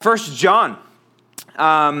First John,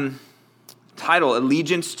 title,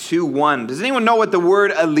 Allegiance to One. Does anyone know what the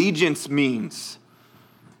word allegiance means?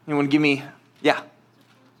 Anyone give me, yeah.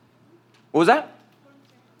 What was that?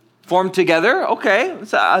 Formed together, okay.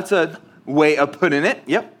 That's a way of putting it,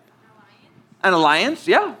 yep. An alliance,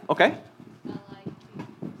 yeah, okay.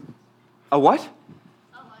 A what?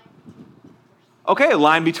 Okay, a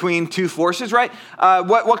line between two forces, right?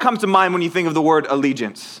 What comes to mind when you think of the word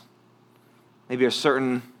allegiance? Maybe a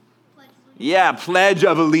certain, pledge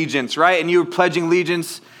of allegiance, right? And you're pledging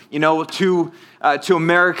allegiance, to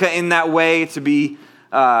America in that way, to be,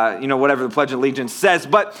 whatever the Pledge of Allegiance says.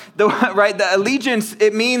 But the allegiance,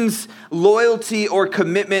 it means loyalty or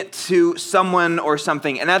commitment to someone or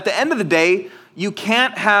something. And at the end of the day, you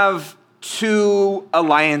can't have two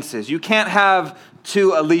alliances. You can't have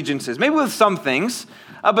two allegiances. Maybe with some things,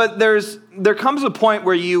 but there comes a point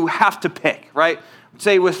where you have to pick, right?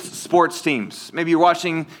 Say with sports teams. Maybe you're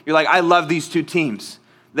like, I love these two teams.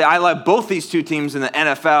 I love both these two teams in the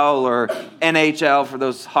NFL or NHL for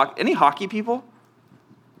those any hockey people?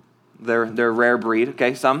 They're a rare breed,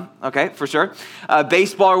 okay, some, okay, for sure.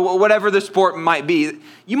 Baseball or whatever the sport might be.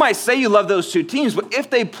 You might say you love those two teams, but if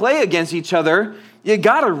they play against each other, you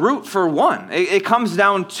got to root for one. It comes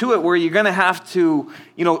down to it where you're going to have to,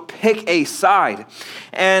 pick a side.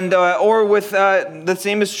 And, or with, the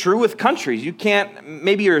same is true with countries. You can't,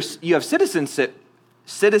 maybe you have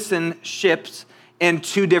citizenships in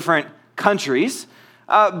two different countries.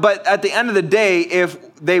 But at the end of the day,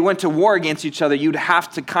 if they went to war against each other, you'd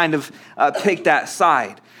have to kind of pick that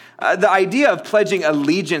side. The idea of pledging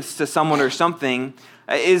allegiance to someone or something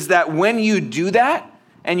is that when you do that,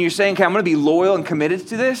 and you're saying, okay, I'm going to be loyal and committed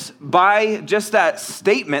to this, by just that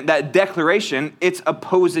statement, that declaration, it's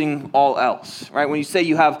opposing all else, right? When you say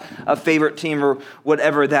you have a favorite team or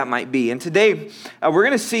whatever that might be. And today, we're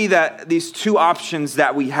going to see that these two options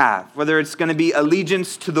that we have, whether it's going to be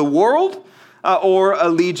allegiance to the world or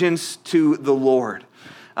allegiance to the Lord.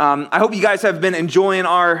 I hope you guys have been enjoying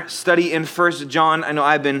our study in First John. I know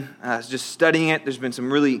I've been just studying it. There's been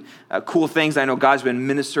some really cool things. I know God's been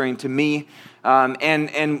ministering to me.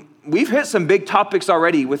 And we've hit some big topics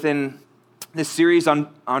already within this series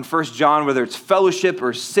on First John, whether it's fellowship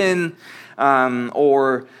or sin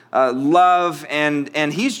or love,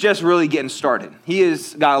 and he's just really getting started. He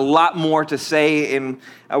has got a lot more to say, and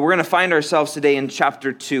we're going to find ourselves today in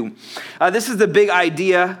chapter 2. This is the big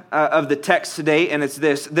idea of the text today, and it's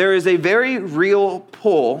this. There is a very real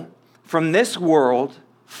pull from this world,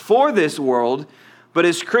 for this world, but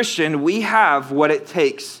as Christian, we have what it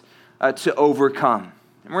takes to overcome.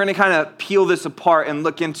 And we're going to kind of peel this apart and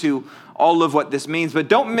look into all of what this means, but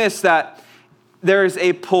don't miss that there is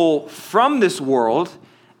a pull from this world,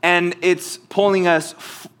 and it's pulling us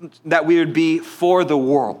that we would be for the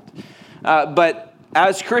world. But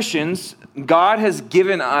as Christians, God has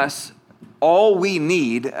given us all we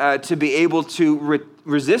need to be able to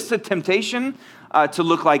resist the temptation to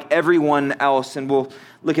look like everyone else. And we'll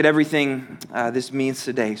look at everything this means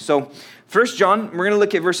today. So 1 John, we're going to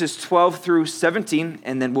look at verses 12 through 17,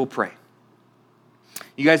 and then we'll pray.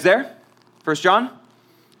 You guys there? 1 John?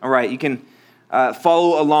 All right, you can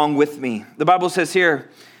follow along with me. The Bible says here,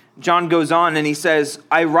 John goes on and he says,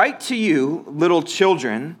 I write to you, little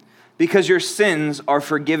children, because your sins are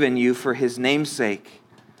forgiven you for his name's sake.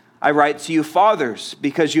 I write to you, fathers,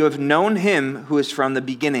 because you have known him who is from the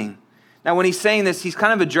beginning. Now, when he's saying this, he's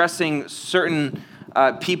kind of addressing certain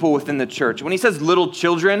people within the church. When he says little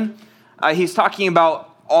children, he's talking about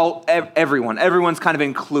everyone. Everyone's kind of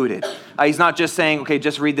included. He's not just saying, okay,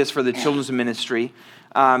 just read this for the children's ministry.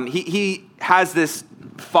 He has this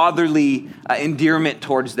fatherly endearment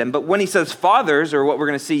towards them. But when he says fathers, or what we're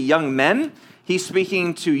going to see, young men, he's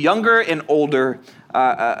speaking to younger and older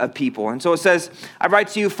people. And so it says, I write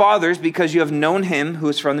to you, fathers, because you have known him who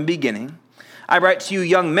is from the beginning. I write to you,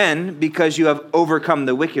 young men, because you have overcome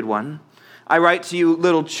the wicked one. I write to you,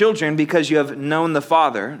 little children, because you have known the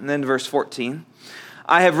Father. And then verse 14.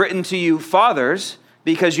 I have written to you, fathers,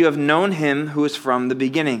 because you have known him who is from the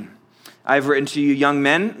beginning. I have written to you, young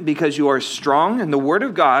men, because you are strong, and the word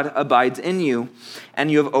of God abides in you,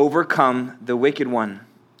 and you have overcome the wicked one.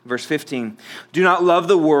 Verse 15. Do not love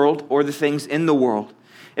the world or the things in the world.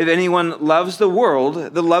 If anyone loves the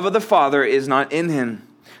world, the love of the Father is not in him.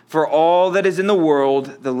 For all that is in the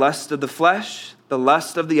world, the lust of the flesh, the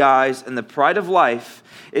lust of the eyes, and the pride of life,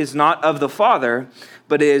 is not of the Father,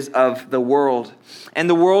 but is of the world. And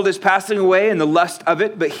the world is passing away, and the lust of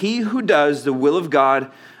it, but he who does the will of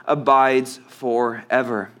God abides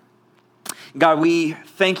forever. God, we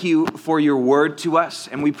thank you for your word to us,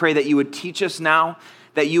 and we pray that you would teach us now,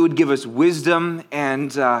 that you would give us wisdom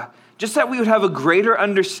and just that we would have a greater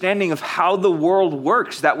understanding of how the world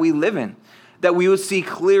works that we live in, that we would see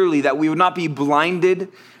clearly, that we would not be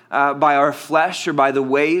blinded by our flesh or by the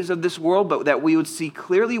ways of this world, but that we would see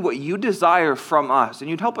clearly what you desire from us, and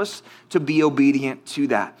you'd help us to be obedient to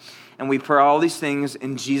that. And we pray all these things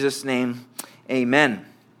in Jesus' name, amen.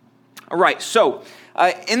 All right, so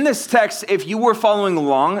in this text, if you were following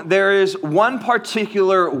along, there is one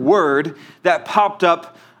particular word that popped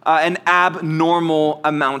up an abnormal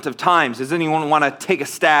amount of times. Does anyone want to take a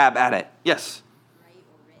stab at it? Yes.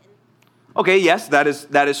 Okay, yes, that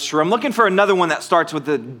is true. I'm looking for another one that starts with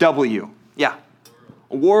the W. Yeah.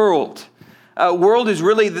 World. World is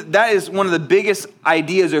really, that is one of the biggest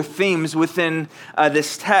ideas or themes within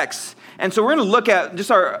this text. And so we're going to look at, just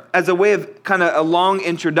as a way of kind of a long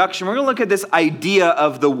introduction, we're going to look at this idea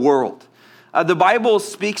of the world. The Bible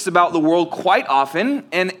speaks about the world quite often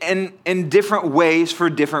and in different ways for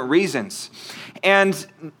different reasons. And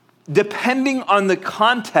depending on the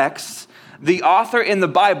context, the author in the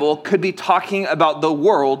Bible could be talking about the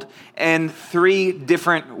world in three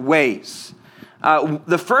different ways.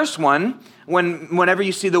 The first one, whenever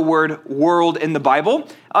you see the word world in the Bible,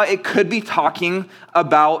 it could be talking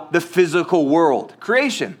about the physical world,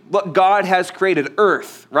 creation, what God has created,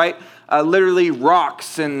 earth, right? Literally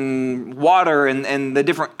rocks and water and the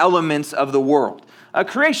different elements of the world.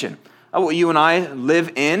 Creation, what you and I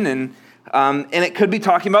live in, and it could be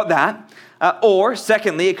talking about that. Or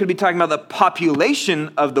secondly, it could be talking about the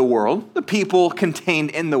population of the world, the people contained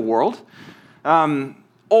in the world.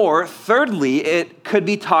 Or thirdly, it could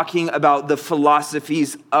be talking about the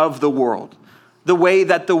philosophies of the world, the way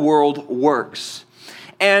that the world works.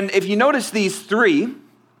 And if you notice these three,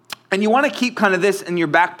 and you want to keep kind of this in your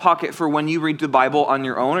back pocket for when you read the Bible on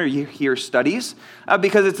your own or you hear studies,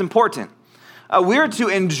 because it's important. We're to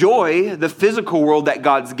enjoy the physical world that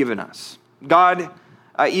God's given us. God,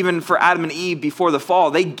 even for Adam and Eve before the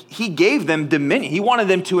fall, he gave them dominion. He wanted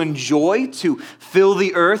them to enjoy, to fill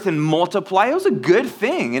the earth and multiply. It was a good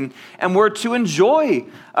thing, and we're to enjoy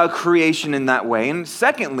creation in that way. And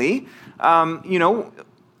secondly,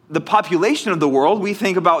 the population of the world, we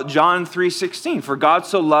think about John 3:16, for God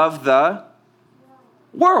so loved the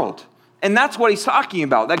world. And that's what he's talking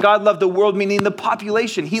about, that God loved the world, meaning the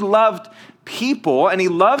population. He loved people, and he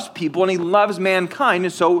loves people, and he loves mankind.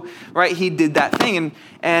 And so, right, he did that thing.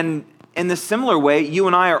 And in the similar way, you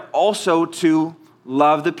and I are also to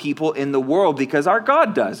love the people in the world because our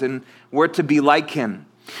God does, and we're to be like him.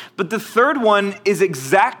 But the third one is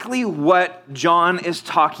exactly what John is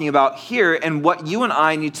talking about here, and what you and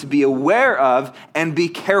I need to be aware of and be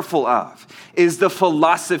careful of is the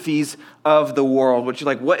philosophies of the world. Which you're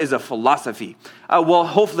like, what is a philosophy? Well,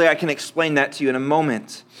 hopefully I can explain that to you in a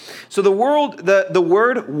moment. So the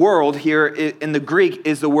word world here in the Greek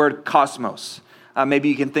is the word cosmos. Maybe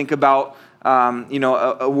you can think about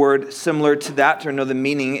a word similar to that or know the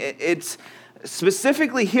meaning. It's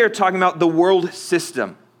specifically here talking about the world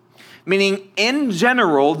system. Meaning, in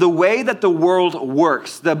general, the way that the world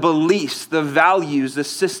works, the beliefs, the values, the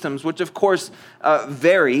systems, which of course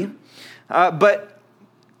vary, but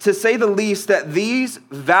to say the least, that these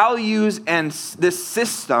values and this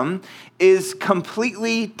system is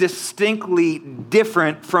completely, distinctly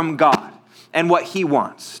different from God and what he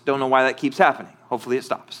wants. Don't know why that keeps happening. Hopefully it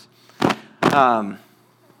stops.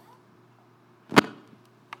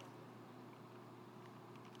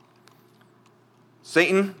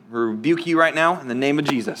 Satan, we rebuke you right now in the name of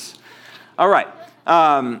Jesus. All right.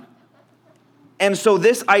 And so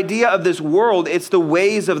this idea of this world, it's the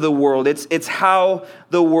ways of the world. It's how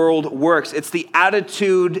the world works. It's the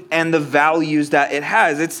attitude and the values that it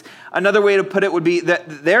has. It's another way to put it would be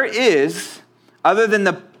that there is, other than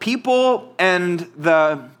the people and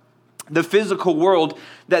the physical world,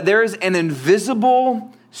 that there is an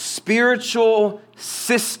invisible spiritual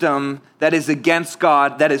system that is against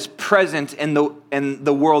God, that is present in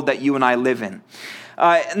the world that you and I live in.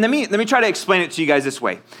 And let me try to explain it to you guys this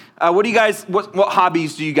way. What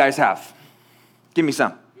hobbies do you guys have? Give me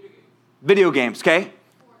some. Video games, okay?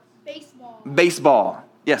 Baseball.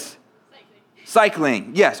 Yes.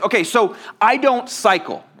 Cycling. Yes. Okay, so I don't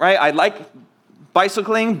cycle, right? I like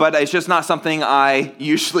bicycling, but it's just not something I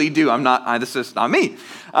usually do. This is not me.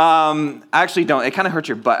 I actually don't. It kind of hurts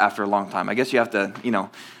your butt after a long time. I guess you have to,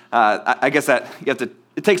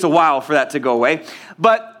 it takes a while for that to go away.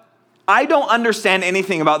 But I don't understand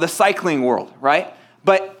anything about the cycling world, right?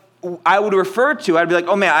 But I'd be like,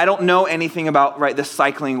 oh man, I don't know anything about, right, the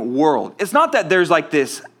cycling world. It's not that there's like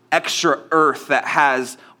this extra earth that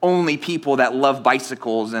has only people that love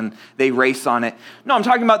bicycles and they race on it. No, I'm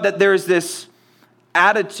talking about that there's this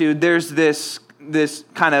attitude, there's this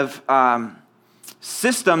kind of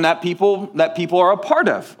system that people are a part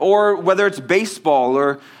of, or whether it's baseball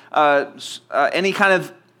or any kind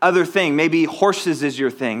of other thing. Maybe horses is your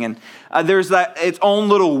thing, and there's that its own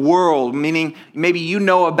little world, meaning maybe you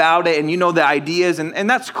know about it and you know the ideas, and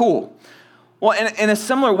that's cool. Well, in a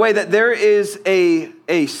similar way, that there is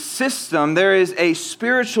a system, there is a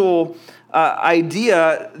spiritual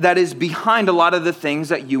idea that is behind a lot of the things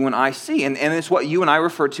that you and I see, and it's what you and I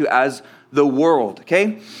refer to as the world.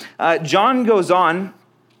 Okay, John goes on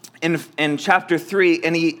in chapter 3,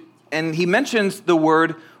 and he mentions the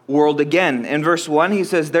word world again. In verse 1, he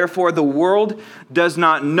says, "Therefore the world does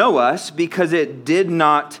not know us because it did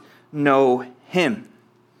not know him."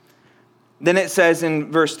 Then it says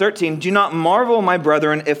in verse 13, "Do not marvel, my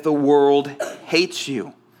brethren, if the world hates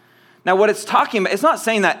you." Now what it's talking about, it's not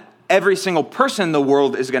saying that every single person in the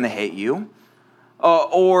world is going to hate you,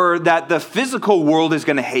 or that the physical world is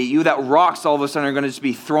going to hate you, that rocks all of a sudden are going to just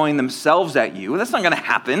be throwing themselves at you. That's not going to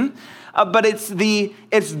happen. But it's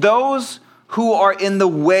those who are in the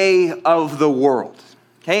way of the world.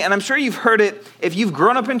 Okay, and I'm sure you've heard it. If you've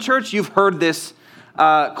grown up in church, you've heard this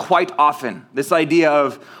quite often. This idea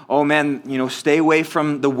of, oh man, stay away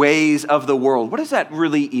from the ways of the world. What does that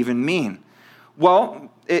really even mean? Well,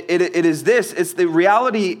 it is this. It's the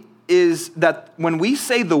reality is that when we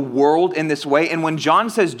say the world in this way, and when John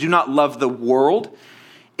says do not love the world,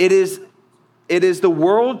 it is the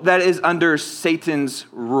world that is under Satan's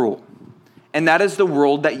rule. And that is the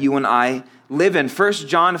world that you and I live in. 1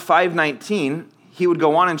 John 5:19, he would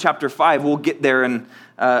go on in chapter 5. We'll get there in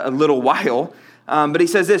a little while. But he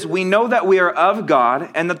says this, "We know that we are of God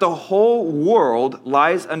and that the whole world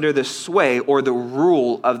lies under the sway or the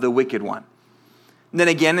rule of the wicked one." And then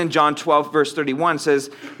again in John 12, verse 31 says,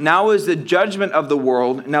 "Now is the judgment of the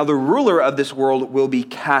world. Now the ruler of this world will be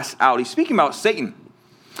cast out." He's speaking about Satan.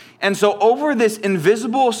 And so over this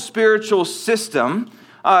invisible spiritual system,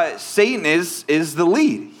 Satan is the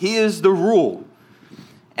lead. He is the rule.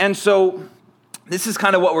 And so this is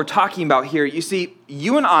kind of what we're talking about here. You see,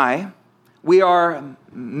 you and I, we are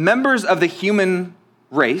members of the human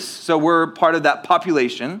race. So we're part of that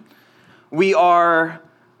population. We live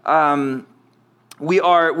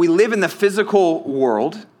in the physical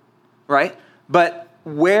world, right? But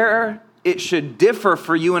where it should differ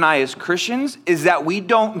for you and I as Christians is that we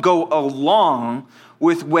don't go along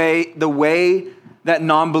with the way that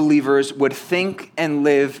non-believers would think and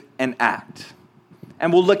live and act.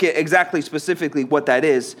 And we'll look at exactly specifically what that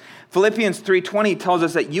is. Philippians 3:20 tells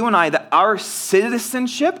us that you and I, that our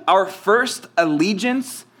citizenship, our first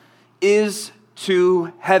allegiance is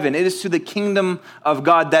to heaven. It is to the kingdom of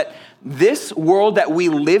God, that this world that we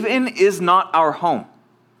live in is not our home.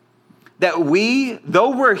 That though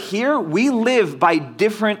we're here, we live by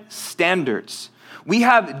different standards. We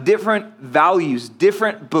have different values,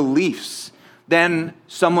 different beliefs than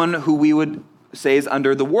someone who we would say is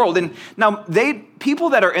under the world. And now people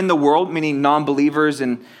that are in the world, meaning non-believers,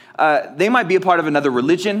 and they might be a part of another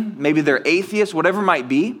religion, maybe they're atheists, whatever it might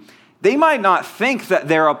be. They might not think that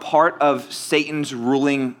they're a part of Satan's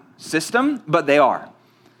ruling system, but they are.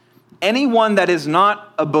 Anyone that is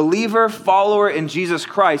not a believer, follower in Jesus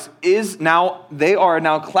Christ they are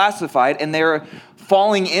now classified, and they're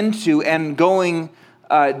falling into and going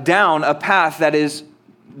down a path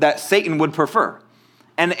that Satan would prefer,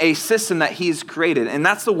 and a system that he's created. And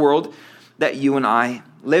that's the world that you and I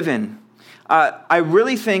live in. I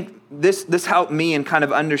really think this helped me in kind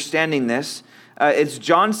of understanding this. It's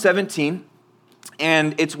John 17,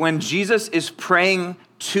 and it's when Jesus is praying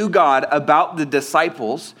to God about the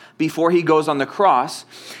disciples before he goes on the cross.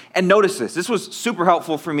 And notice this. This was super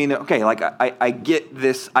helpful for me. I get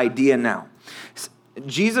this idea now.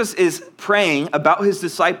 Jesus is praying about his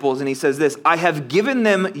disciples, and he says this, "I have given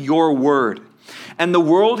them your word, and the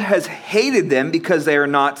world has hated them because they are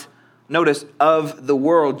not," notice, "of the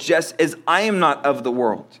world, just as I am not of the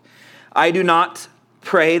world. I do not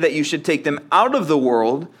pray that you should take them out of the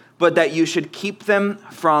world, but that you should keep them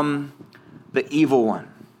from the evil one."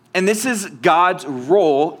 And this is God's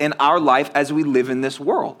role in our life as we live in this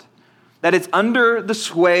world, that it's under the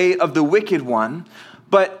sway of the wicked one.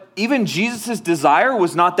 But even Jesus' desire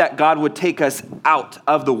was not that God would take us out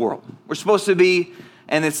of the world. We're supposed to be,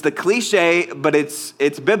 and it's the cliche, but it's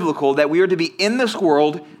biblical, that we are to be in this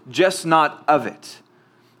world, just not of it.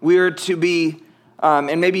 We are to be,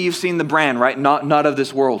 and maybe you've seen the brand, right? Not of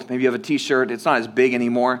this world. Maybe you have a t-shirt. It's not as big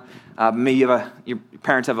anymore. Maybe your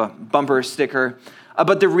parents have a bumper sticker.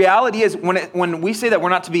 But the reality is, when we say that we're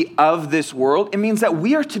not to be of this world, it means that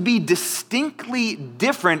we are to be distinctly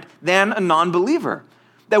different than a non-believer.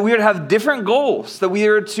 That we are to have different goals, that we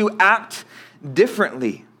are to act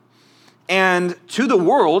differently. And to the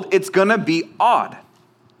world, it's going to be odd.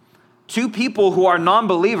 To people who are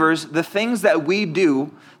non-believers, the things that we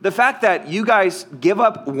do, the fact that you guys give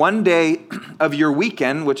up one day of your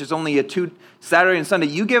weekend, which is only Saturday and Sunday,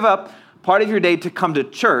 you give up part of your day to come to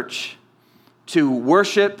church, to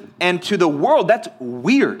worship, and to the world, that's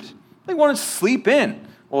weird. They want to sleep in.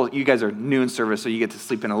 Well, you guys are noon service, so you get to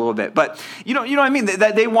sleep in a little bit. But you know what I mean?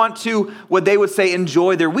 That they want to, what they would say,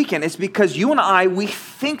 enjoy their weekend. It's because you and I, we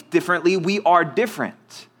think differently. We are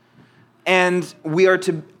different. And we are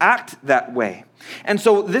to act that way. And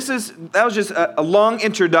so that was just a long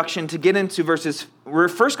introduction to get into verses. We're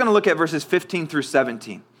first going to look at verses 15 through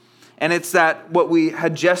 17. And it's what we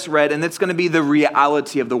had just read, and it's going to be the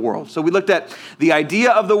reality of the world. So we looked at the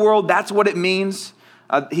idea of the world. That's what it means.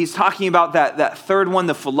 He's talking about that third one,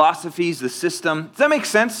 the philosophies, the system. Does that make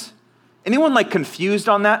sense? Anyone confused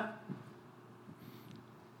on that?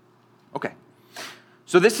 Okay.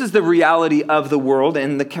 So this is the reality of the world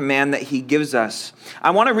and the command that he gives us. I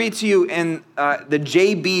want to read to you in the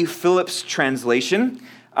J.B. Phillips translation.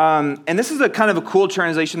 And this is a kind of a cool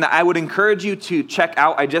translation that I would encourage you to check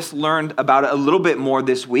out. I just learned about it a little bit more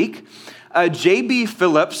this week. J.B.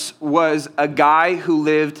 Phillips was a guy who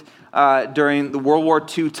lived during the World War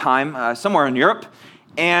II time, somewhere in Europe.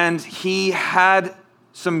 And he had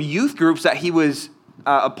some youth groups that he was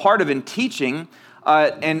a part of in teaching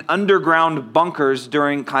in underground bunkers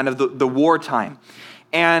during kind of the wartime.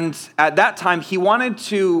 And at that time, he wanted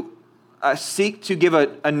to seek to give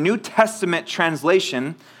a New Testament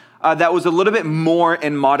translation that was a little bit more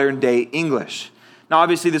in modern day English. Now,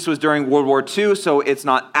 obviously, this was during World War II, so it's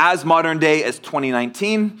not as modern day as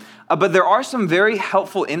 2019, but there are some very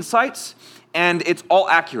helpful insights, and it's all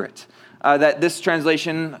accurate. That this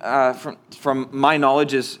translation, from my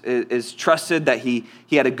knowledge, is trusted, that he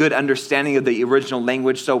had a good understanding of the original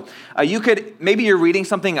language. So maybe you're reading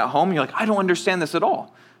something at home, and you're like, I don't understand this at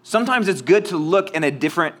all. Sometimes it's good to look in a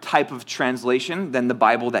different type of translation than the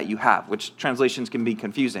Bible that you have, which translations can be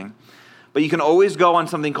confusing. But you can always go on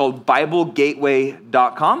something called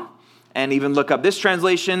BibleGateway.com and even look up this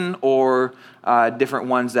translation or different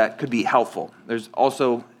ones that could be helpful. There's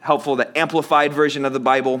also helpful the amplified version of the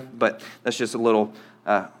Bible, but that's just a little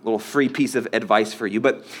free piece of advice for you.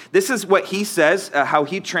 But this is what he says, how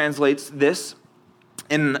he translates this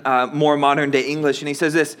in more modern day English. And he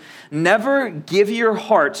says this: never give your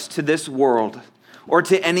hearts to this world or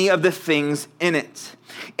to any of the things in it.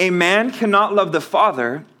 A man cannot love the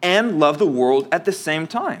Father and love the world at the same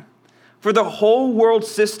time. For the whole world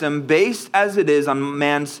system, based as it is on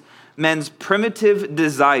men's primitive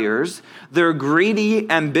desires, their greedy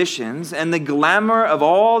ambitions, and the glamour of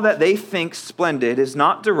all that they think splendid, is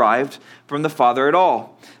not derived from the Father at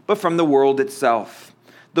all, but from the world itself.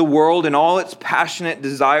 The world and all its passionate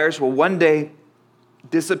desires will one day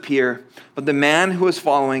disappear, but the man who is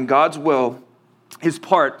following God's will is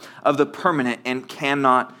part of the permanent and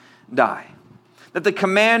cannot die. That the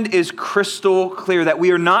command is crystal clear, that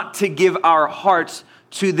we are not to give our hearts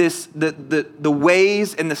to the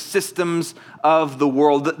ways and the systems of the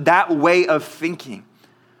world, that way of thinking.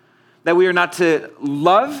 That we are not to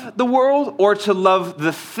love the world or to love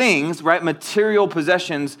the things, right, material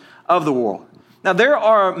possessions of the world. Now, there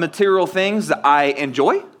are material things that I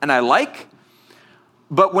enjoy and I like,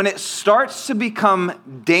 but when it starts to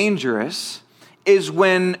become dangerous is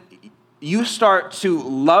when you start to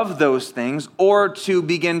love those things or to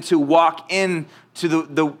begin to walk into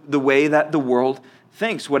the way that the world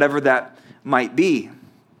thinks, whatever that might be.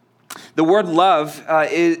 The word love,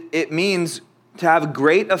 it means to have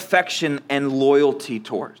great affection and loyalty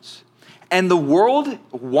towards. And the world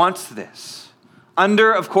wants this.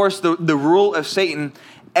 Under, of course, the rule of Satan,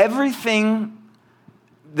 everything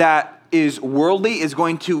that is worldly is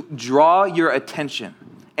going to draw your attention.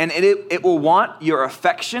 And it will want your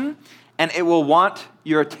affection, and it will want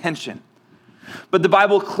your attention. But the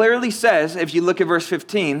Bible clearly says, if you look at verse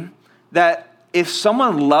 15, that if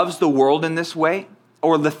someone loves the world in this way,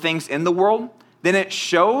 or the things in the world, then it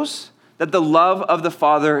shows that the love of the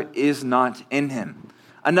Father is not in him.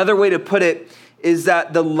 Another way to put it is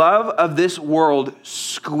that the love of this world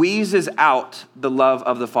squeezes out the love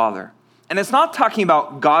of the Father. And it's not talking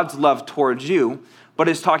about God's love towards you, but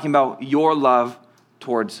it's talking about your love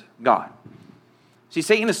towards God. See,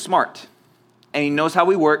 Satan is smart, and he knows how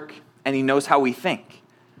we work, and he knows how we think.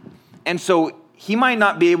 And so he might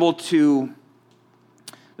not be able to,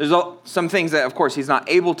 there's some things that, of course, he's not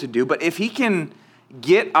able to do, but if he can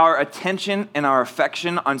get our attention and our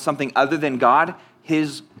affection on something other than God,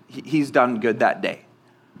 he's done good that day.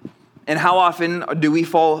 And how often do we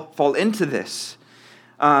fall into this?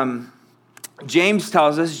 James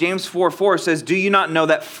tells us, James 4:4 says, do you not know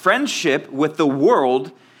that friendship with the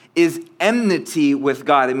world is enmity with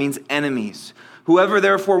God? It means enemies. Whoever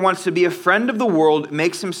therefore wants to be a friend of the world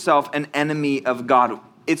makes himself an enemy of God.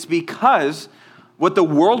 It's because what the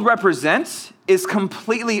world represents is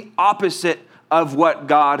completely opposite of what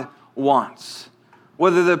God wants.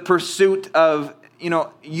 Whether the pursuit of,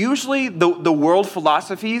 usually the world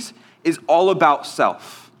philosophies is all about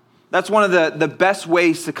self. That's one of the best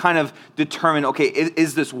ways to kind of determine, okay,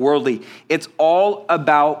 is this worldly? It's all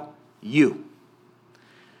about you.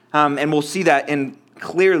 And we'll see that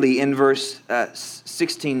clearly in verse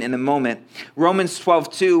 16 in a moment. Romans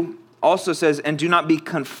 12:2 also says, and do not be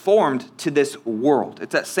conformed to this world.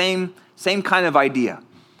 It's that same kind of idea.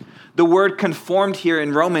 The word conformed here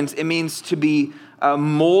in Romans, it means to be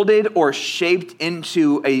molded or shaped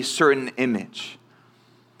into a certain image.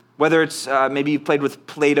 Whether it's, maybe you've played with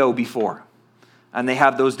Play-Doh before, and they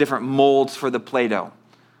have those different molds for the Play-Doh.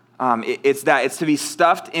 It's to be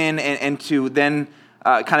stuffed in and to then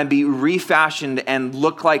kind of be refashioned and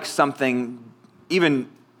look like something even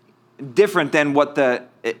different than what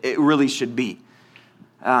it really should be.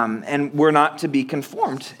 And we're not to be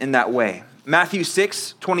conformed in that way. Matthew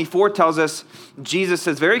 6:24 tells us, Jesus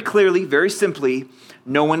says very clearly, very simply,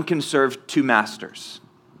 no one can serve two masters.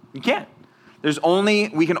 You can't.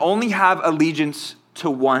 We can only have allegiance to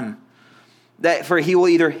one. For he will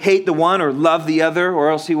either hate the one or love the other, or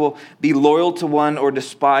else he will be loyal to one or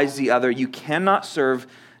despise the other. You cannot serve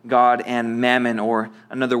God and mammon, or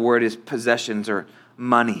another word is possessions or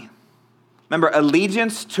money. Remember,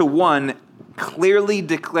 allegiance to one clearly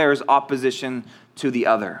declares opposition to the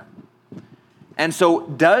other. And so,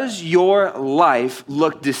 does your life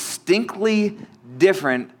look distinctly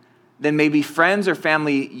different than maybe friends or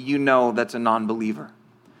family that's a non-believer?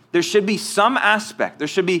 There should be some aspect, there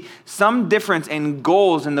should be some difference in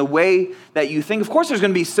goals in the way that you think. Of course, there's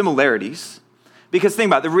going to be similarities, because think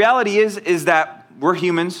about it, the reality is that we're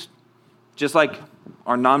humans, just like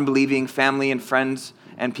our non-believing family and friends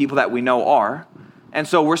and people that we know are. And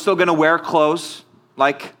so we're still going to wear clothes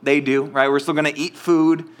like they do, right? We're still going to eat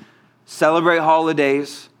food, celebrate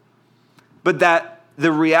holidays. But that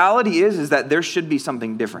the reality is that there should be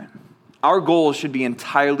something different. Our goals should be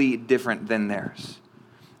entirely different than theirs.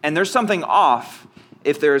 And there's something off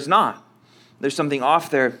if there is not. There's something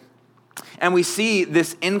off there. And we see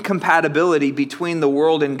this incompatibility between the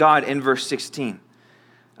world and God in verse 16.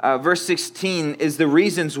 Verse 16 is the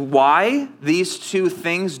reasons why these two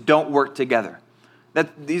things don't work together.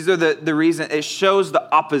 These are the reason. It shows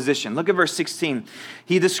the opposition. Look at verse 16.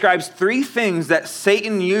 He describes three things that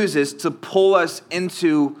Satan uses to pull us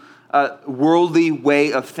into a worldly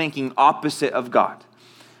way of thinking opposite of God.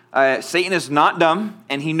 Satan is not dumb,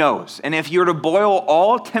 and he knows. And if you were to boil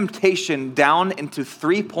all temptation down into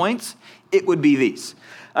 3 points, it would be these.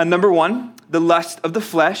 Number one, the lust of the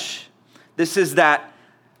flesh. This is that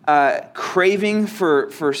craving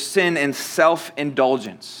for sin and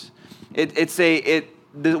self-indulgence.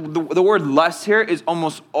 The word lust here is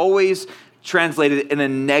almost always translated in a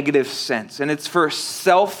negative sense, and it's for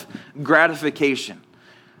self-gratification.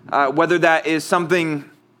 Whether that is something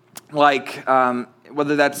like,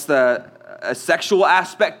 whether that's a sexual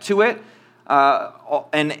aspect to it,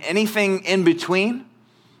 and anything in between,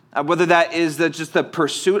 whether that is just the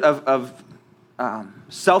pursuit of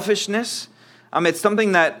selfishness. It's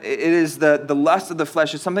something that it is the lust of the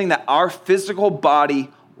flesh is something that our physical body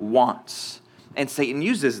wants. And Satan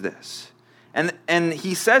uses this. And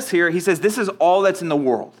he says this is all that's in the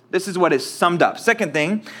world. This is what is summed up. Second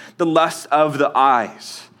thing, the lust of the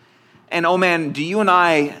eyes. And oh man, do you and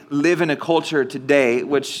I live in a culture today,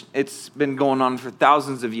 which it's been going on for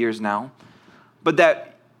thousands of years now, but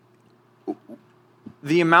that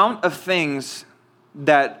the amount of things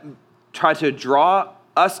that try to draw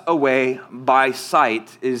us away by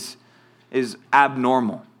sight is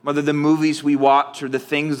abnormal. Whether the movies we watch or the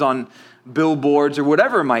things on billboards or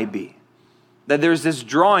whatever it might be. That there's this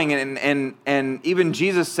drawing, and even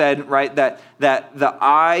Jesus said, right, that the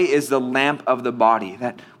eye is the lamp of the body,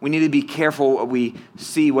 that we need to be careful what we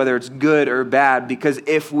see, whether it's good or bad, because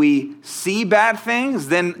if we see bad things,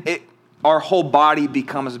 then our whole body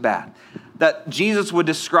becomes bad. That Jesus would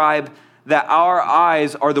describe that our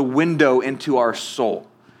eyes are the window into our soul,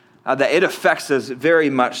 that it affects us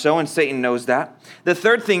very much so, and Satan knows that. The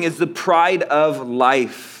third thing is the pride of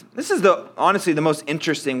life. This is honestly the most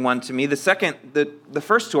interesting one to me. The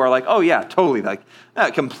first two are like, oh yeah, totally, like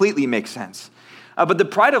that completely makes sense. But the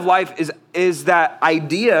pride of life is that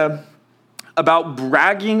idea about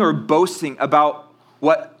bragging or boasting about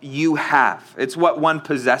what you have. It's what one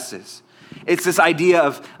possesses. It's this idea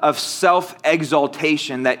of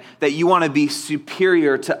self-exaltation, that you want to be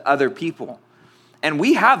superior to other people. And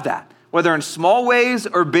we have that, whether in small ways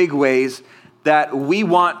or big ways, that we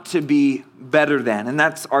want to be better than. And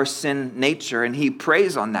that's our sin nature, and he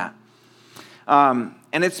preys on that. And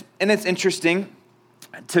it's interesting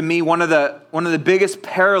to me. One of the biggest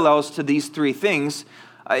parallels to these three things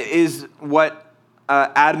is what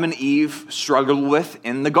Adam and Eve struggled with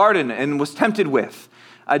in the garden and was tempted with.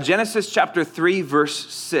 Genesis chapter 3, verse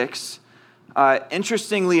 6.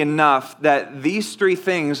 Interestingly enough, that these three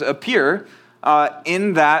things appear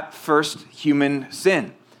in that first human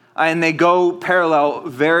sin. And they go parallel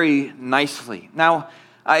very nicely. Now,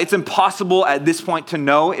 it's impossible at this point to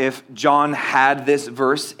know if John had this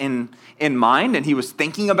verse in mind and he was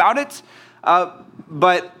thinking about it,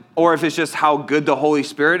 or if it's just how good the Holy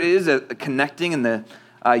Spirit is at connecting in the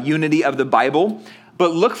unity of the Bible.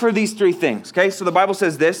 But look for these three things, okay? So the Bible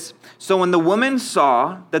says this: so when the woman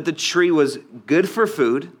saw that the tree was good for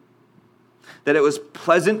food, that it was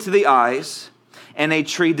pleasant to the eyes, and a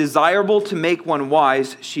tree desirable to make one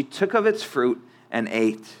wise, she took of its fruit and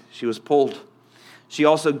ate. She was pulled. She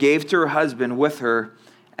also gave to her husband with her,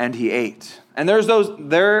 and he ate. And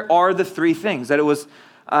there are the three things: that it was,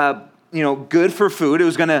 good for food. It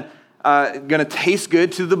was gonna taste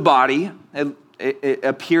good to the body. It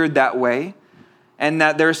appeared that way, and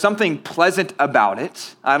that there's something pleasant about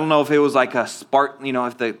it. I don't know if it was like a spark,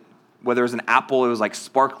 whether it was an apple, it was like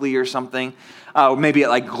sparkly or something. Maybe it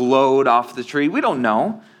like glowed off the tree. We don't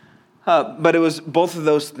know. But it was both of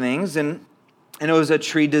those things. And it was a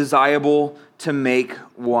tree desirable to make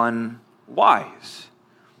one wise.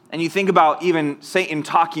 And you think about even Satan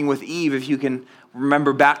talking with Eve, if you can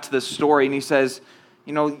remember back to the story. And he says,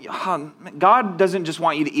 God doesn't just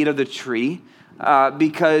want you to eat of the tree, not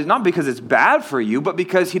because it's bad for you, but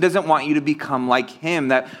because he doesn't want you to become like him,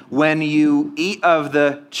 that when you eat of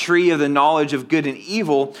the tree of the knowledge of good and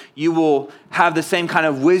evil, you will have the same kind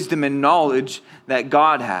of wisdom and knowledge that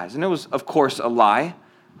God has. And it was, of course, a lie,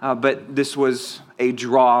 but this was a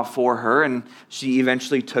draw for her, and she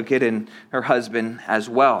eventually took it, and her husband as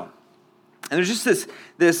well. And there's just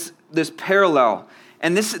this parallel.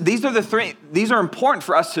 And these are important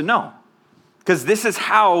for us to know, because this is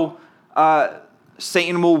how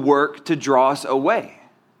Satan will work to draw us away.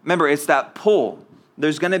 Remember, it's that pull.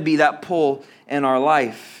 There's going to be that pull in our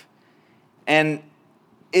life. And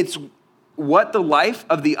it's what the life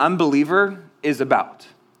of the unbeliever is about.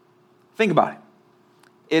 Think about it.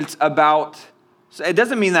 It's about, so it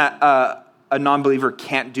doesn't mean that a non-believer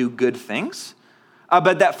can't do good things,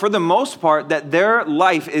 but that for the most part, that their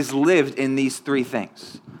life is lived in these three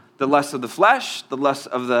things: the lust of the flesh, the lust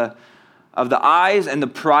of the eyes, and the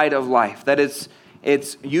pride of life. That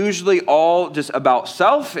it's usually all just about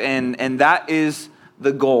self, and that is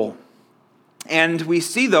the goal. And we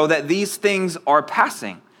see, though, that these things are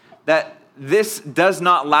passing, that this does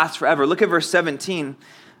not last forever. Look at verse 17.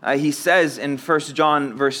 He says in 1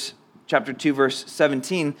 John chapter 2, verse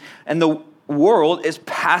 17, and the world is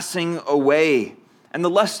passing away, and the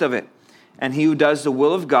lust of it, and he who does the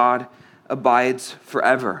will of God abides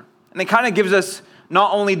forever. And it kind of gives us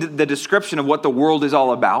not only the description of what the world is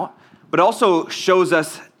all about, but also shows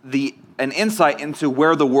us an insight into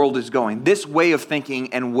where the world is going, this way of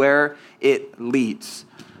thinking and where it leads.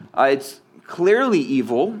 It's clearly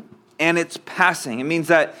evil, and it's passing. It means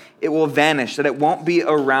that it will vanish, that it won't be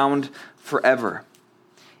around forever.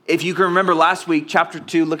 If you can remember last week, chapter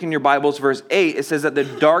 2, look in your Bibles, verse 8, it says that the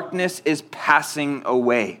darkness is passing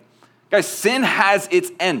away. Guys, sin has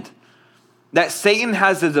its end. That Satan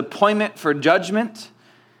has his appointment for judgment,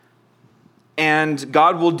 and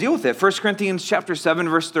God will deal with it. 1 Corinthians chapter 7,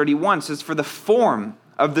 verse 31 says, for the form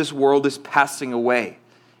of this world is passing away.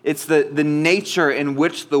 It's the nature in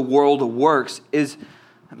which the world works is,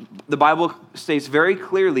 the Bible states very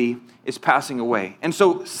clearly, is passing away. And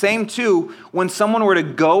so same too, when someone were to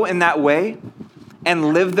go in that way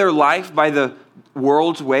and live their life by the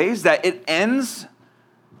world's ways, that it ends,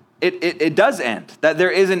 it does end, that there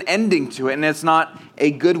is an ending to it, and it's not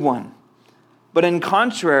a good one. But in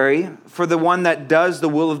contrary, for the one that does the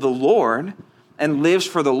will of the Lord and lives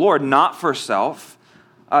for the Lord, not for self,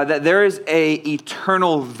 that there is a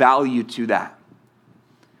eternal value to that.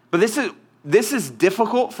 But this is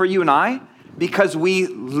difficult for you and I because we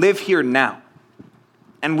live here now,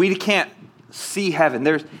 and we can't see heaven.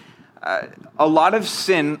 There's a lot of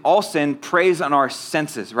sin, all sin preys on our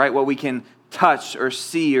senses, right? What we can touch or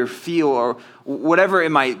see or feel or whatever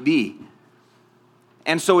it might be.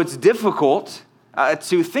 And so it's difficult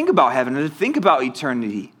to think about heaven and to think about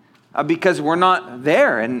eternity because we're not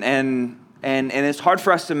there, and it's hard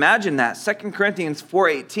for us to imagine that. 2 Corinthians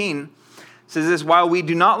 4:18 says this, while we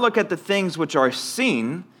do not look at the things which are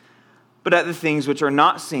seen, but at the things which are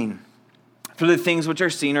not seen. For the things which are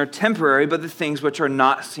seen are temporary, but the things which are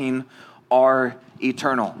not seen are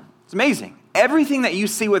eternal. It's amazing. Everything that you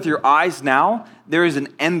see with your eyes now, there is an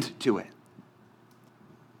end to it.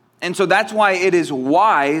 And so that's why it is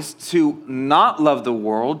wise to not love the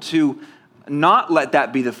world, to not let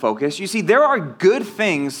that be the focus. You see, there are good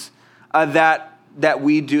things that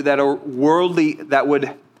we do that are worldly, that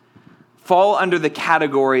would fall under the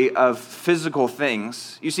category of physical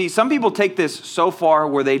things. You see, some people take this so far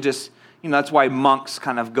where they just, that's why monks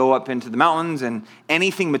kind of go up into the mountains and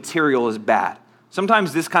anything material is bad.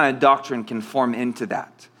 Sometimes this kind of doctrine can form into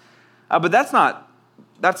that. But that's not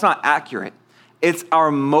accurate. It's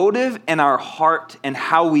our motive and our heart and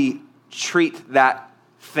how we treat that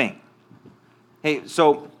thing. Hey,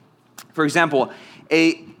 so, for example,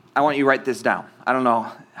 I want you to write this down. I don't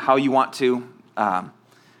know how you want to.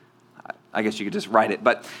 I guess you could just write it,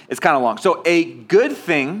 but it's kind of long. So a good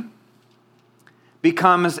thing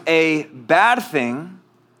becomes a bad thing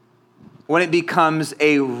when it becomes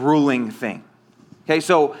a ruling thing. Okay,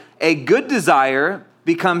 so a good desire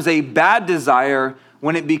becomes a bad desire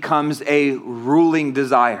when it becomes a ruling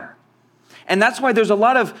desire. And that's why there's a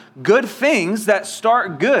lot of good things that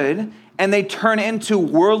start good and they turn into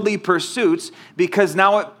worldly pursuits because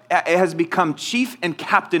now it has become chief and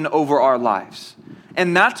captain over our lives.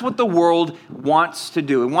 And that's what the world wants to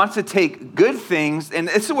do. It wants to take good things, and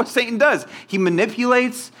this is what Satan does. He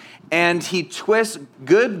manipulates and he twists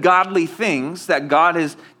good, godly things that God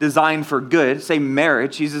has designed for good. Say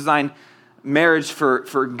marriage. He's designed marriage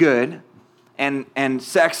for good. And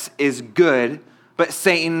sex is good, but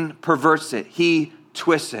Satan perverts it. He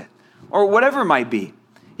twists it, or whatever it might be.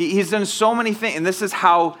 He's done so many things, and this is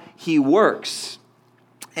how he works.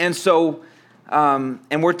 And so,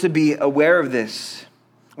 and we're to be aware of this.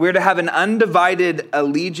 We're to have an undivided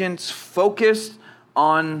allegiance focused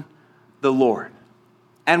on the Lord.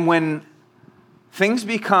 And when things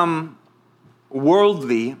become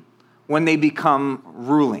worldly, when they become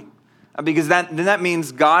ruling, because then that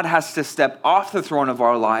means God has to step off the throne of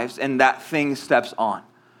our lives and that thing steps on.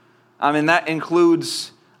 And that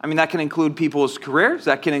can include people's careers,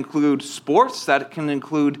 that can include sports, that can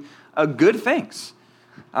include good things.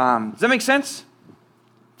 Does that make sense?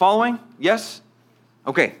 Following? Yes?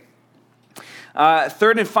 Okay.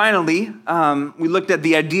 Third and finally, we looked at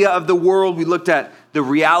the idea of the world. We looked at the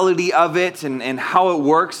reality of it and how it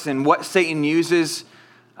works and what Satan uses.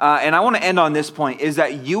 And I want to end on this point, is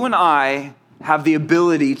that you and I have the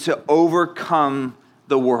ability to overcome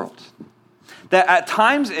the world. That at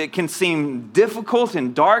times it can seem difficult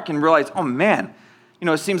and dark and realize, oh man,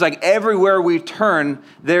 it seems like everywhere we turn,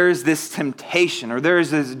 there's this temptation or there's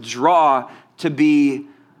this draw to be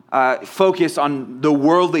focused on the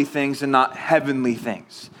worldly things and not heavenly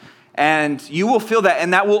things. And you will feel that,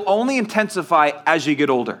 and that will only intensify as you get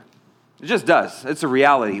older. It just does. It's a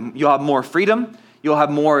reality. You'll have more freedom. You'll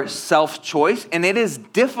have more self-choice, and it is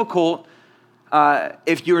difficult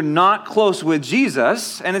if you're not close with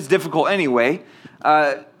Jesus, and it's difficult anyway,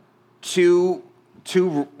 to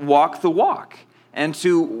walk the walk and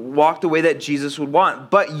to walk the way that Jesus would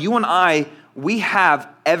want. But you and I, we have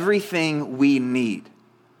everything we need.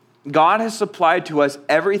 God has supplied to us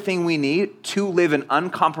everything we need to live an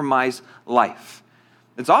uncompromised life.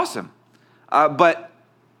 It's awesome. But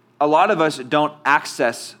a lot of us don't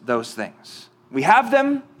access those things. We have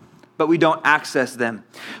them, but we don't access them.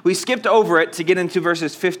 We skipped over it to get into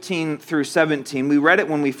verses 15 through 17. We read it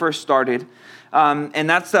when we first started, and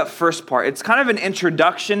that's that first part. It's kind of an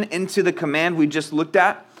introduction into the command we just looked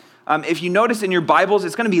at. If you notice in your Bibles,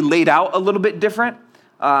 it's going to be laid out a little bit different.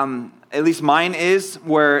 At least mine is,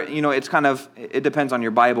 where, it's kind of, it depends on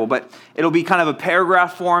your Bible, but it'll be kind of a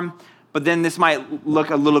paragraph form, but then this might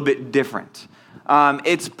look a little bit different.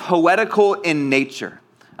 It's poetical in nature.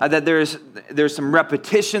 That there's some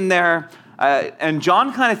repetition there. And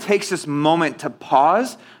John kind of takes this moment to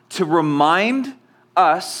pause to remind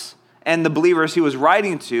us and the believers he was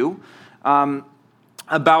writing to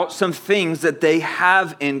about some things that they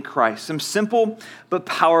have in Christ, some simple but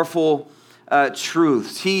powerful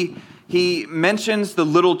truths. He mentions the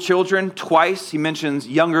little children twice. He mentions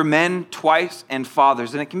younger men twice and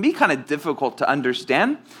fathers. And it can be kind of difficult to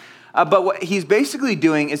understand. But what he's basically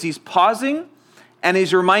doing is he's pausing and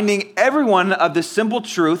he's reminding everyone of the simple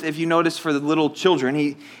truth. If you notice for the little children,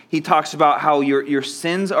 he talks about how your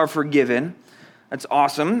sins are forgiven. That's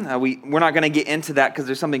awesome. We're not going to get into that because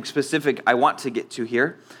there's something specific I want to get to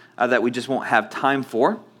here that we just won't have time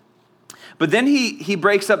for. But then he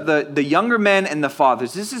breaks up the younger men and the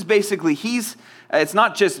fathers. This is basically, It's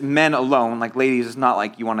not just men alone. Like ladies, it's not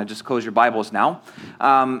like you want to just close your Bibles now.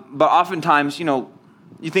 But oftentimes, you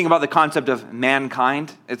think about the concept of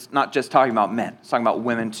mankind. It's not just talking about men. It's talking about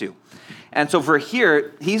women too. And so for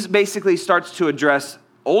here, he's basically starts to address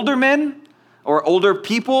older men or older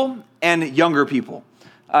people and younger people.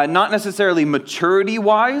 Not necessarily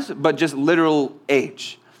maturity-wise, but just literal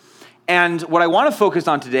age. And what I want to focus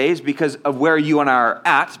on today is because of where you and I are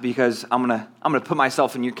at, because I'm gonna put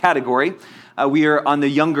myself in your category. We are on the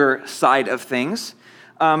younger side of things.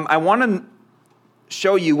 I want to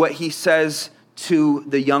show you what he says to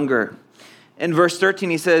the younger. In verse 13,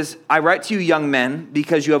 he says, I write to you, young men,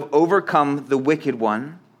 because you have overcome the wicked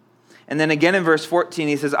one. And then again in verse 14,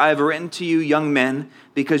 he says, I have written to you, young men,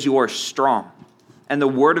 because you are strong, and the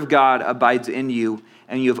word of God abides in you,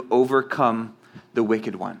 and you have overcome the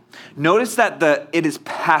wicked one. Notice that it is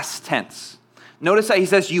past tense. Notice that he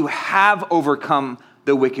says, you have overcome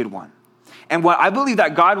the wicked one. And what I believe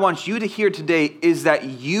that God wants you to hear today is that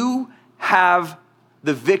you have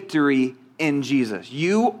the victory in Jesus.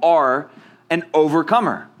 You are an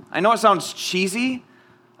overcomer. I know it sounds cheesy,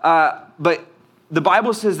 but the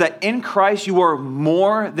Bible says that in Christ you are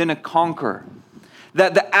more than a conqueror.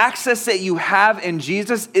 That the access that you have in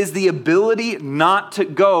Jesus is the ability not to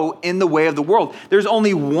go in the way of the world. There's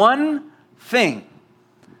only one thing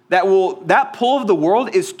that pull of the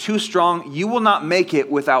world is too strong. You will not make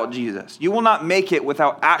it without Jesus. You will not make it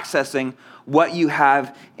without accessing what you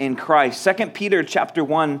have in Christ. 2 Peter chapter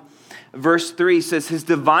 1, verse 3 says, his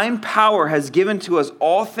divine power has given to us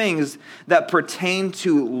all things that pertain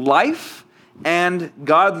to life and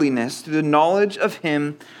godliness through the knowledge of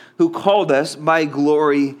him who called us by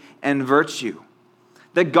glory and virtue.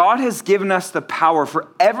 That God has given us the power for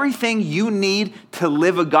everything you need to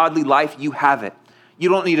live a godly life, you have it. You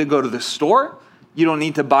don't need to go to the store. You don't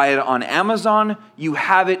need to buy it on Amazon. You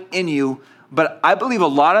have it in you. But I believe a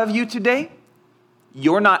lot of you today,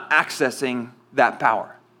 you're not accessing that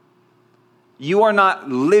power. You are not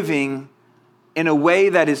living in a way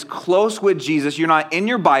that is close with Jesus. You're not in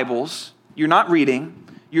your Bibles. You're not reading.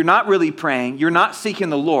 You're not really praying. You're not seeking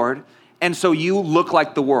the Lord. And so you look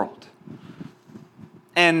like the world.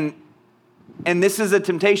 And this is a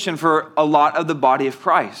temptation for a lot of the body of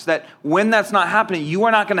Christ. That when that's not happening, you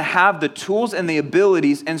are not going to have the tools and the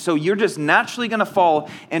abilities. And so you're just naturally going to fall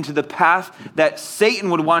into the path that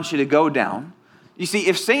Satan would want you to go down. You see,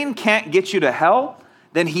 if Satan can't get you to hell,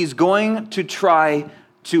 then he's going to try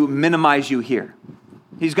to minimize you here.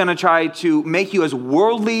 He's going to try to make you as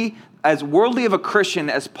worldly of a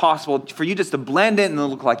Christian as possible for you just to blend in and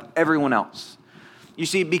look like everyone else. You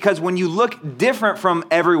see, because when you look different from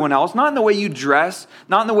everyone else, not in the way you dress,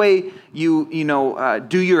 not in the way you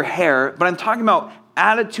do your hair, but I'm talking about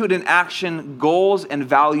attitude and action, goals and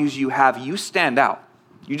values you have, you stand out.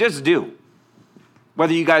 You just do.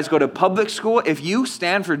 Whether you guys go to public school, if you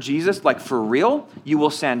stand for Jesus, like for real, you will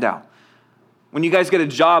stand out. When you guys get a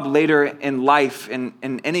job later in life,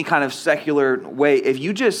 in any kind of secular way, if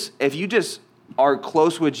you just are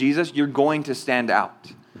close with Jesus, you're going to stand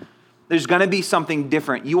out. There's going to be something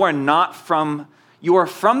different. You are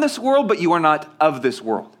from this world, but you are not of this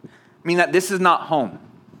world. I mean that this is not home.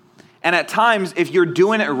 And at times, if you're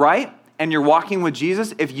doing it right and you're walking with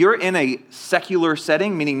Jesus, if you're in a secular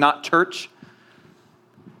setting, meaning not church,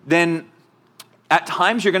 then at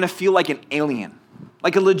times you're going to feel like an alien,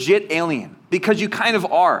 like a legit alien, because you kind of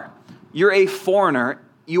are. You're a foreigner.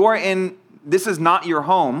 This is not your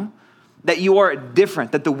home, that you are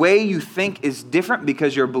different, that the way you think is different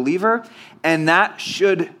because you're a believer, and that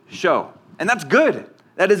should show. And that's good.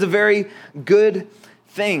 That is a very good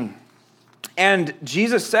thing. And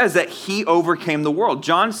Jesus says that he overcame the world.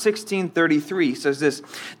 John 16:33 says this,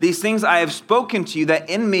 these things I have spoken to you, that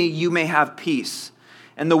in me you may have peace.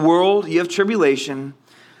 In the world you have tribulation,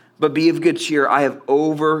 but be of good cheer. I have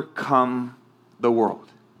overcome the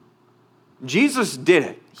world. Jesus did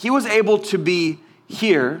it. He was able to be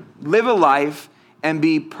here, live a life, and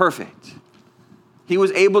be perfect. He was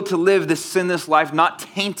able to live this sinless life, not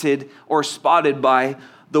tainted or spotted by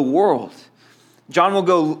the world. John will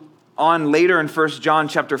go on later in 1 John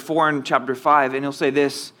chapter 4 and chapter 5, and he'll say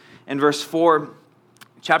this in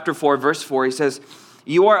chapter 4, verse 4, he says,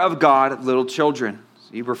 you are of God, little children.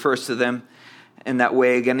 So he refers to them in that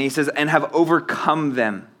way again. He says, and have overcome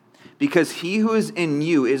them, because he who is in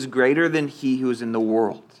you is greater than he who is in the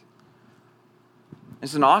world.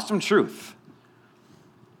 It's an awesome truth.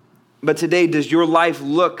 But today, does your life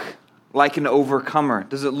look like an overcomer?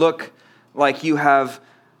 Does it look like you have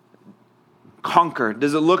conquered?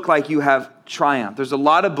 Does it look like you have triumphed? There's a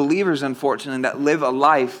lot of believers, unfortunately, that live a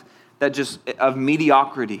life that just of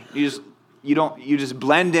mediocrity. you just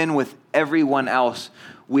blend in with everyone else.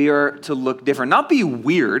 We are to look different, not be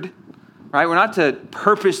weird, right? We're not to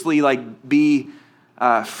purposely be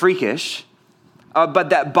freakish, but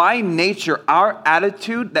that by nature, our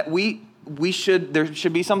attitude that there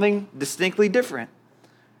should be something distinctly different.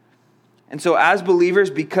 And so as believers,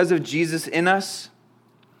 because of Jesus in us,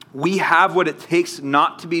 we have what it takes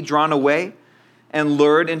not to be drawn away and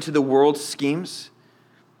lured into the world's schemes.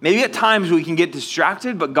 Maybe at times we can get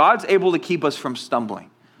distracted, but God's able to keep us from stumbling.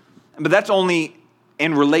 But that's only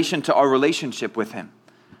in relation to our relationship with him.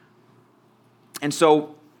 And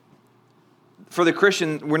so for the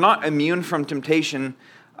Christian, we're not immune from temptation,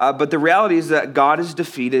 but the reality is that God has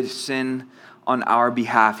defeated sin on our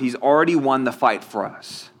behalf. He's already won the fight for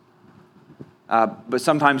us. But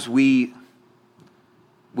sometimes we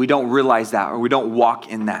don't realize that, or we don't walk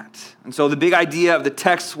in that. And so the big idea of the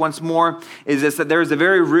text, once more, is this: that there is a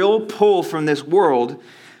very real pull from this world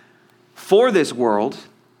for this world,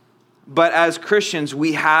 but as Christians,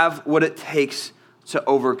 we have what it takes to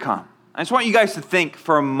overcome. I just want you guys to think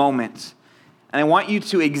for a moment, and I want you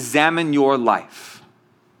to examine your life.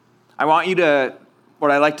 I want you to, what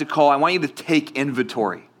I like to call, I want you to take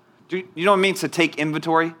inventory. Do you know what it means to take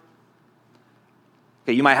inventory?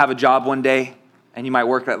 Okay, you might have a job one day, and you might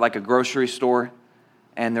work at a grocery store,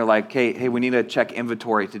 and they're like, hey, we need to check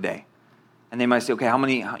inventory today. And they might say, okay, how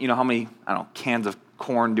many, I don't know, cans of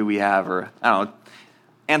corn do we have? Or, I don't know,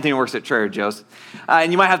 Anthony works at Trader Joe's.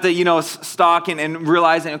 And you might have to, stock and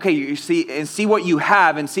realizing, okay, you see what you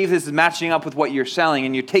have and see if this is matching up with what you're selling,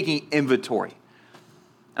 and you're taking inventory.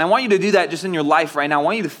 And I want you to do that just in your life right now. I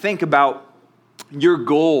want you to think about your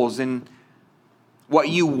goals and what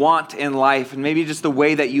you want in life, and maybe just the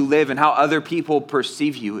way that you live and how other people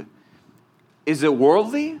perceive you. Is it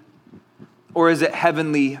worldly, or is it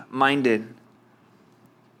heavenly minded?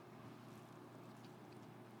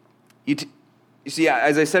 You see,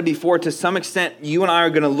 as I said before, to some extent, you and I are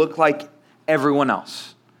going to look like everyone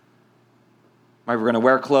else. Right? We're going to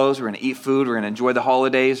wear clothes, we're going to eat food, we're going to enjoy the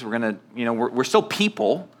holidays, we're going to, we're still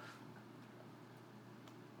people.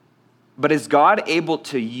 But is God able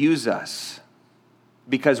to use us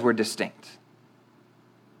because we're distinct?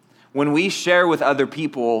 When we share with other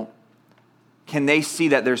people, can they see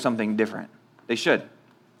that there's something different? They should.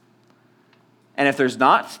 And if there's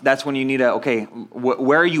not, that's when you need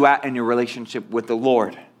where are you at in your relationship with the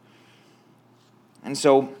Lord? And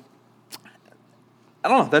so, I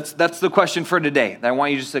don't know, that's the question for today that I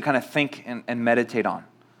want you just to kind of think and meditate on.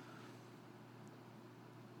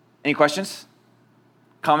 Any questions?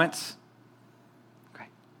 Comments? Okay.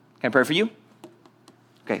 Can I pray for you?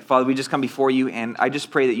 Okay, Father, we just come before you, and I just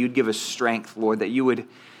pray that you'd give us strength, Lord, that you would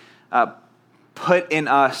put in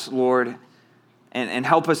us, Lord, and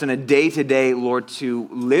help us in a day-to-day, Lord, to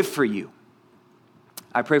live for you.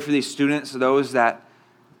 I pray for these students, those that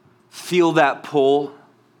feel that pull,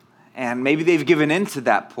 and maybe they've given in to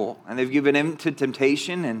that pull, and they've given in to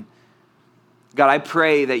temptation, and God, I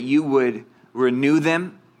pray that you would renew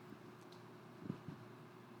them.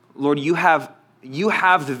 Lord, you have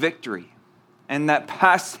the victory. And that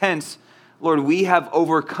past tense, Lord, we have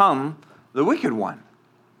overcome the wicked one.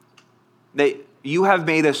 That you have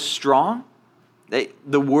made us strong. That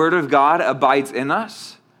the word of God abides in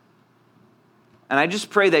us. And I just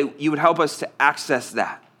pray that you would help us to access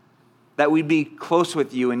that. That we'd be close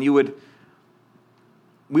with you, and we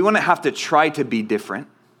wouldn't have to try to be different.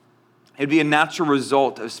 It'd be a natural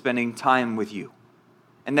result of spending time with you.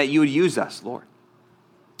 And that you would use us, Lord.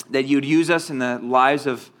 That you would use us in the lives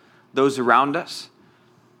of those around us.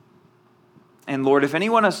 And Lord, if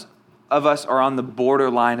anyone of us are on the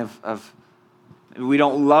borderline of we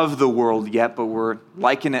don't love the world yet, but we're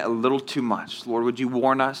liking it a little too much, Lord, would you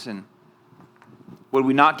warn us, and would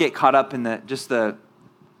we not get caught up in the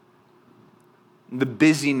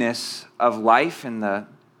busyness of life, and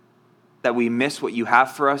that we miss what you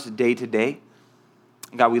have for us day to day?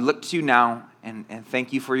 God, we look to you now and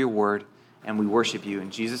thank you for your word, and we worship you. In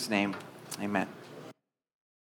Jesus' name, amen.